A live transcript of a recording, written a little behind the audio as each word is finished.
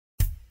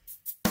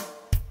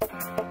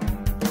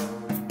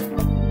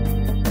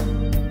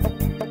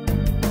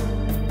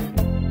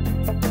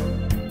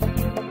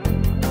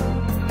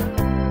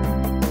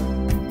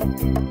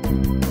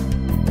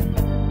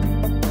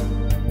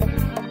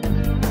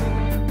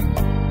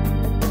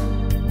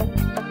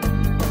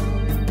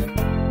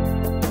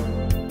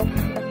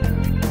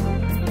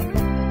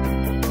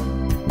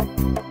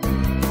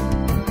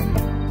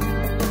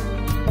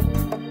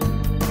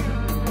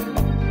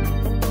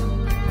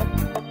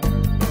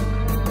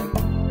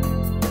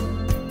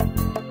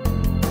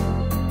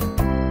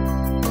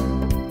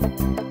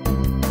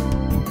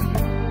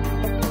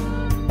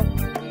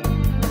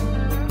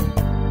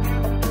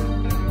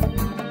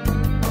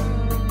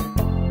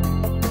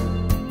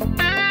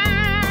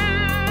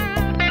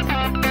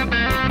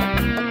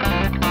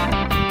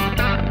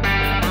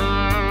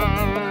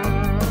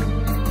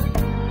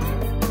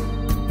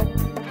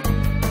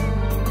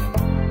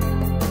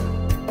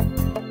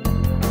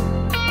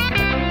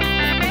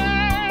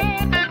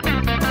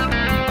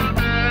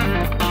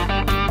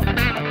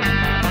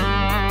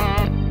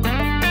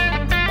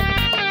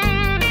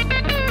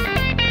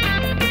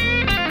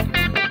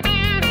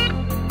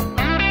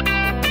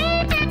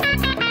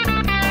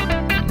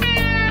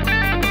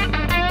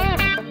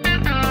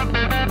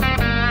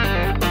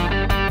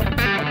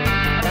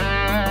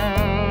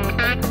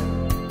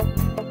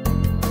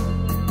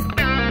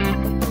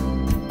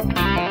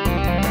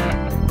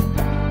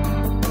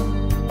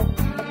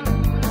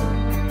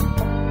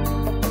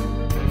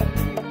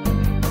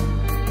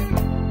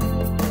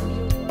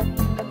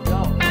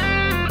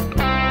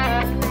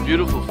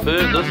Beautiful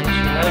fur, doesn't she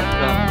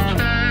have?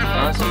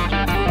 Nice and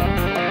gentle.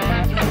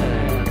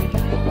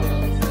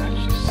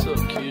 She's so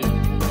cute.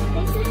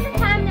 This is the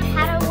time to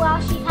pat her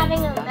while she's having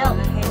a milk.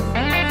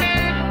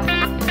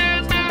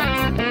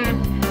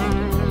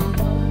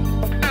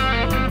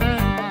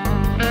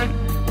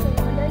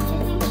 Don't you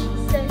think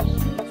she's so cute?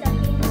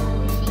 I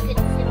wish she could sit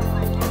on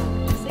my lap.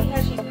 See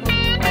how she's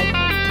pulling away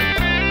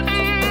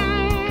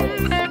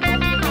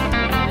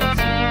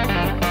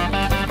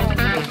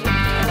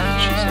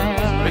She's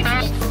having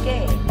breakfast.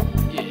 scared.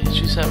 Yeah,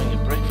 she's having a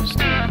breakfast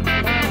too.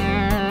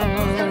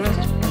 So it's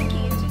just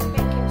picky, it's just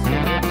making sense. Would I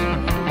like it or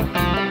not?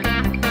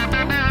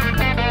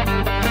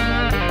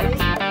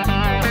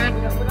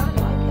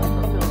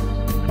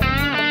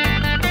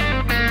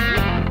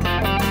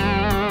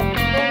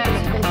 They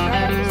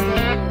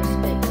understand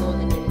respect more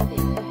than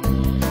anything.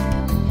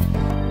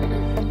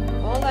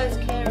 All those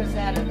carers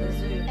out of the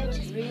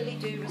zoo really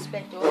do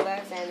respect all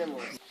those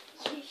animals.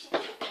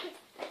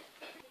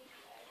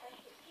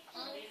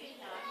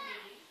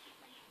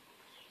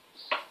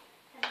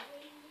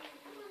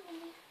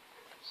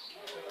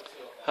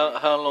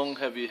 How long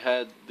have you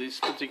had this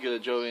particular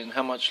Joey, and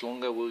how much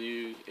longer will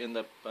you end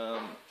up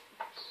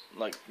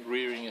like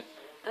rearing it?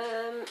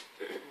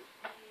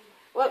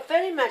 Well, it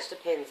very much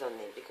depends on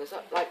them because,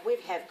 like, we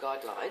have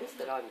guidelines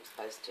that I'm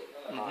supposed to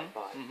abide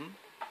by.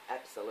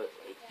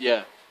 Absolutely.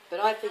 Yeah. But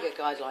I figure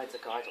guidelines are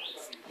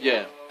guidelines.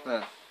 Yeah.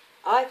 Yeah.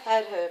 I've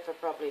had her for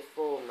probably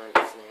 4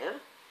 months now.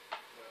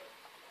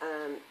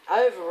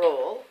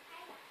 Overall,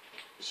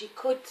 she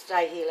could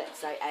stay here, let's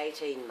say,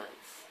 18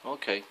 months.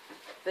 Okay.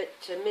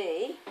 But to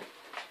me,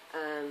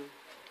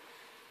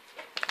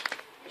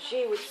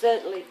 she would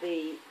certainly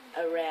be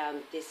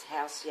around this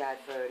house yard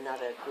for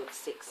another good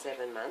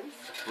 6-7 months.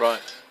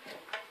 Right.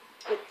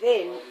 But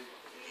then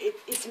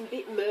it's a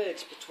bit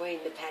merged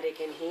between the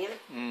paddock and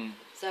here.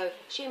 So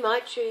she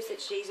might choose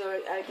that she's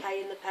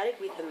okay in the paddock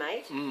with the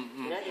mate,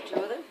 you know, the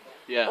two of them.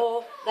 Yeah.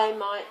 Or they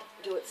might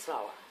do it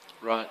slower.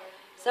 Right.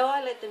 So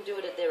I let them do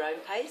it at their own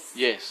pace.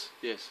 Yes.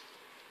 Yes.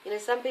 You know,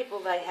 some people,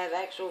 they have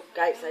actual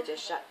gates, they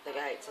just shut the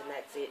gates and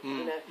that's it.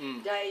 You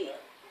know, day,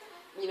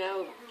 you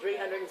know,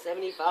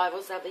 375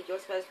 or something, you're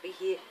supposed to be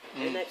here,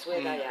 and that's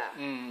where they are.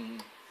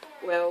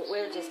 Well,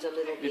 we're just a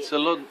little bit... It's a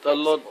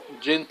lot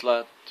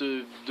gentler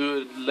to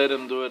do it, let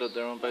them do it at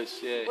their own pace,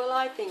 yeah. Well,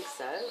 I think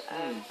so.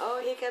 Oh,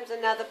 here comes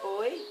another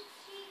boy.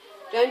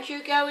 Don't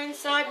you go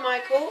inside,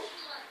 Michael.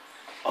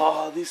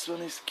 Oh, this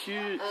one is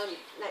cute. Next,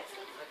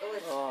 Michael,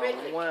 it's Oh,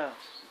 Frederick. wow.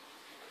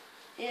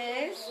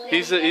 Yes.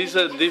 He's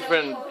a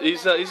different,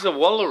 he's a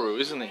wallaroo,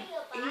 isn't he?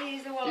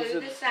 He's the wallaroo,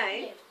 the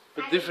same.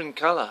 But different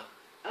colour.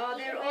 Oh,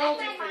 they're all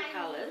different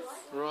colours.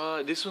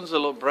 Right, this one's a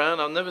lot brown.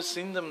 I've never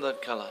seen them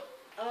that colour.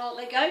 Oh,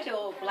 they go to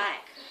all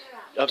black.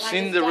 I've Like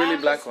seen as the really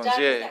dark black as ones, dark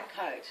as yeah. that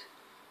coat.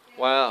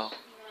 Wow.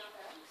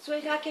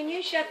 Sweetheart, can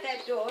you shut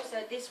that door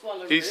so this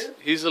wallaroo...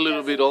 He's a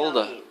little bit doesn't come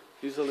older. in?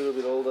 He's a little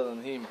bit older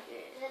than him.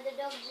 So the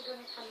dogs are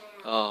going to come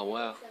out. Oh,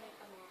 wow. It's going to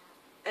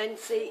come out. And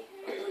see,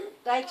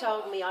 they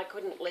told me I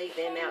couldn't leave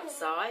them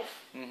outside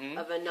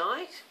of a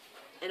night,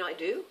 and I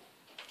do,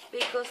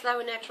 because they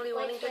were naturally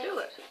wanting to do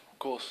it. Of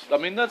course. I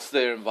mean, that's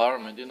their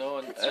environment, you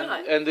know, That's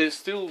right. and they're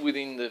still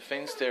within the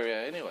fenced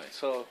area anyway,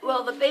 so...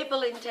 Well, the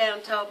people in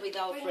town told me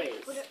they'll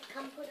freeze,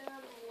 Come put it on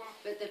my lap.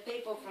 but the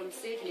people from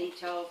Sydney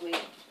told me...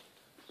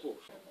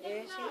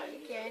 Yes,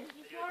 you can.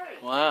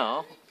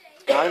 Wow.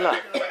 Kyla,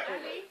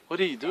 what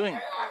are you doing?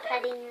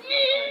 Petting.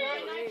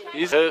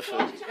 He's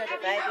perfect. She's got a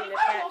baby in a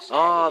pouch.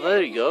 Oh,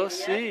 there you go.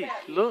 See,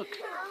 look.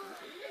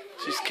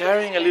 She's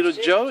carrying a little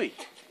Joey.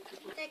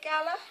 Hey,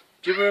 Carla.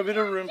 Give her a bit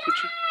of room,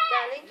 Poochie.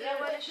 Darling, do you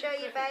want to show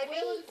your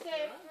baby?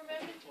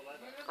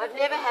 I've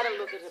never had a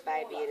look at a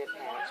baby in a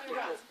pouch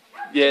because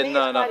Yeah, to me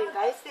no, it's no. quite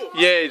invasive.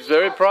 Yeah, it's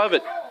very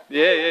private.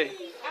 Yeah, yeah.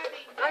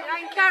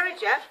 I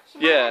encourage you.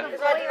 Yeah.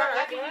 Because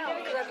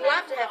I'd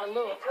love to have a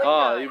look.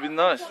 Oh, it'd be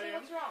nice.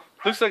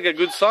 Looks like a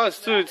good size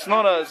too. It's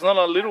not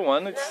a little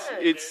one.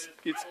 It's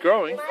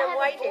growing. There's no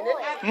weight in it.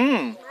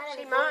 Mm.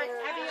 She might.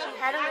 She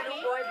had a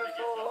little boy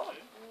before.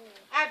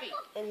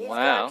 And he's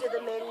Wow. gone to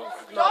the men's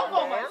mob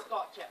now.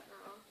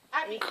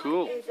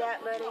 Cool. He's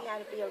out learning how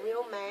to be a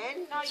real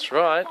man, That's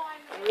right.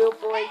 a real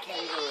boy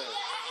kangaroo.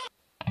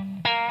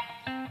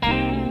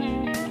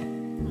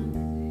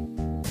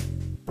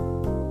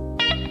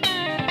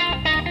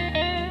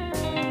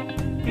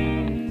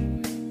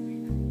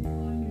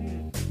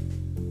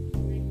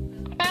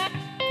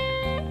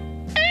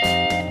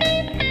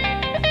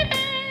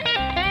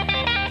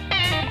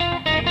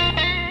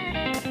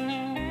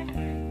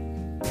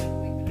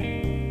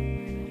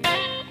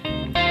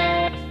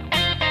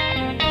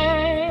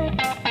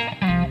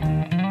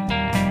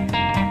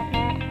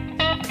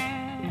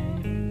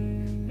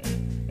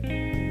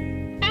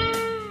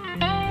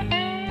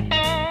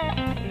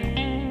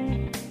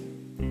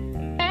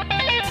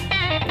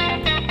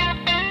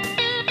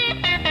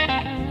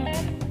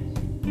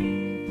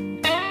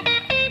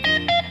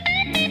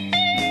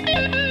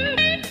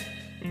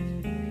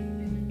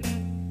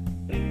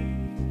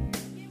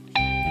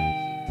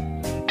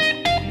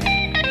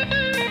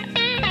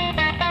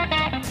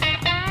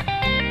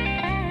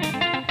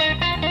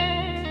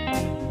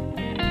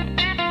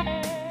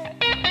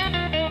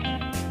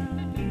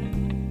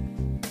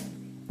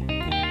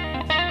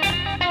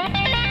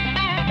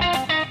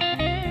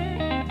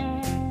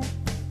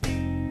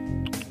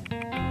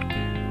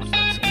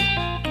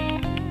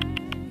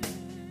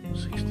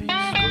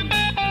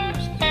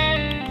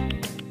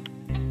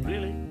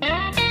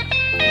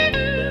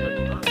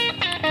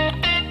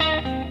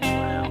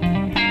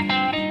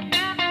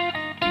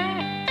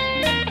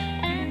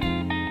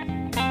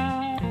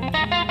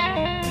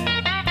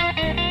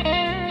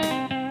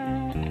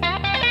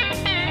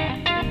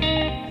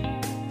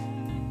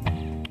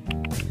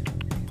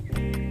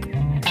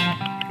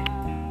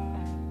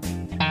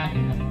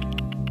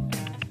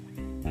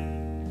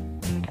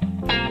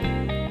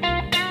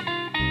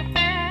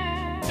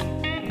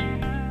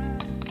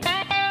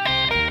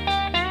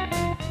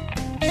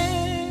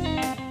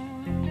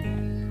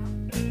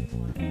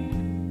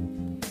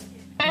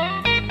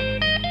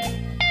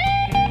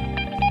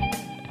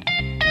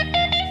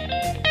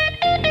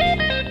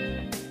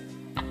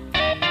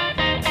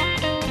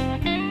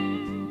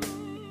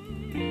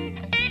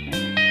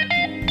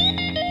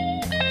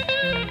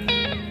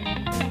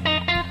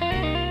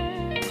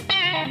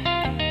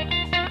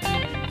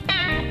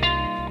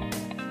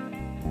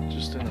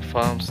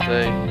 Farm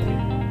stay in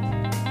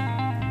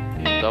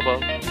Dubbo,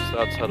 just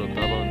outside of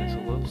Dubbo in this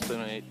world. It's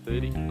only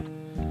 8:30.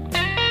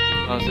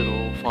 Nice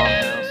little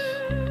farmhouse.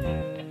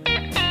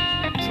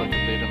 It's like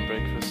a bed and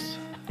breakfast.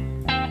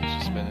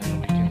 Just spending the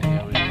weekend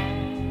here with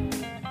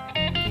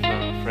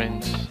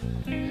friends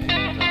and my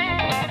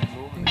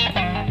brother-in-law.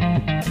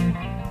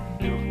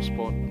 Beautiful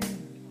spot.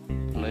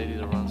 The lady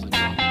that runs the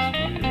job is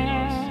really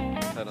nice.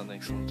 Had an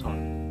excellent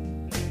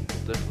time.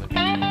 Definitely be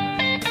doing that.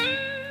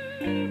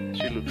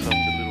 She looks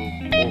after little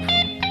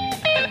orphaned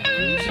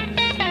kangaroos. This is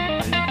the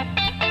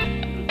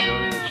little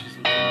Joey that she's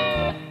looking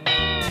after.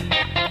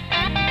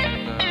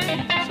 And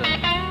he just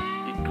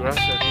eat grass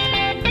out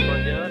here in the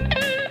front yard.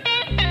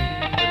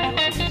 But he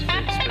also gets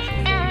fed special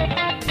food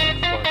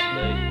twice a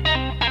day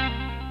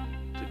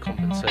to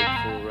compensate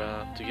for,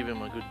 to give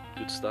him a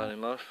good start in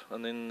life. And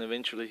then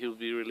eventually he'll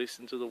be released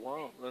into the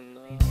wild. And I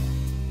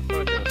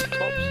reckon it's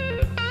tops.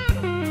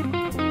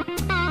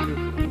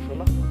 Beautiful little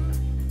fella.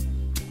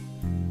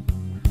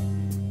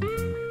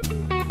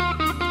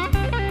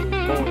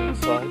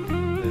 Inside.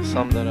 There's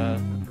some that are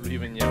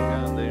even younger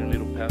and they're in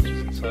little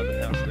pouches inside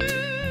the house there.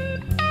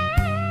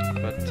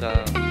 But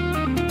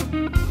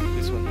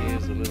this one here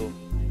is a little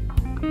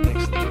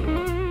next little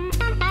one.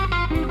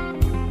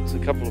 There's a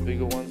couple of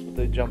bigger ones, but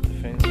they jump the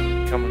fence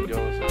and come and go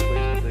as they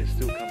please, but they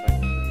still come back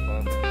to the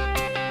farmhouse.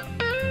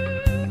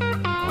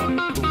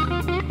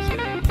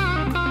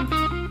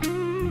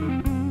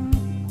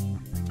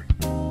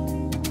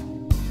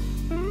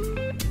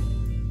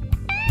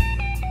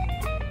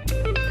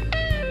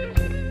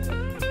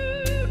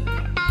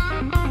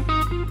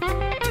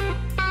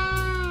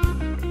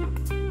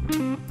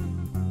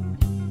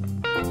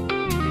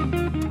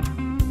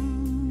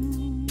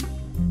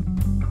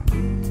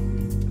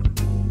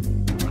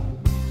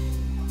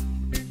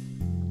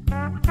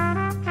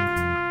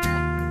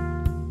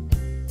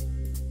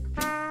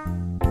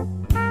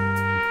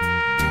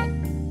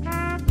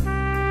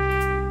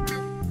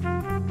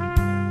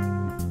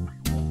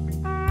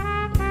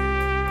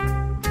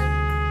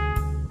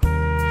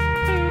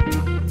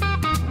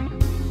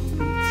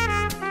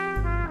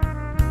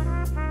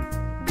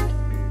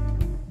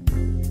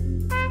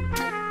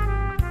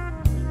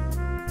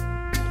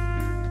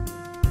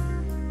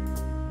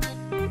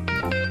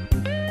 Cool.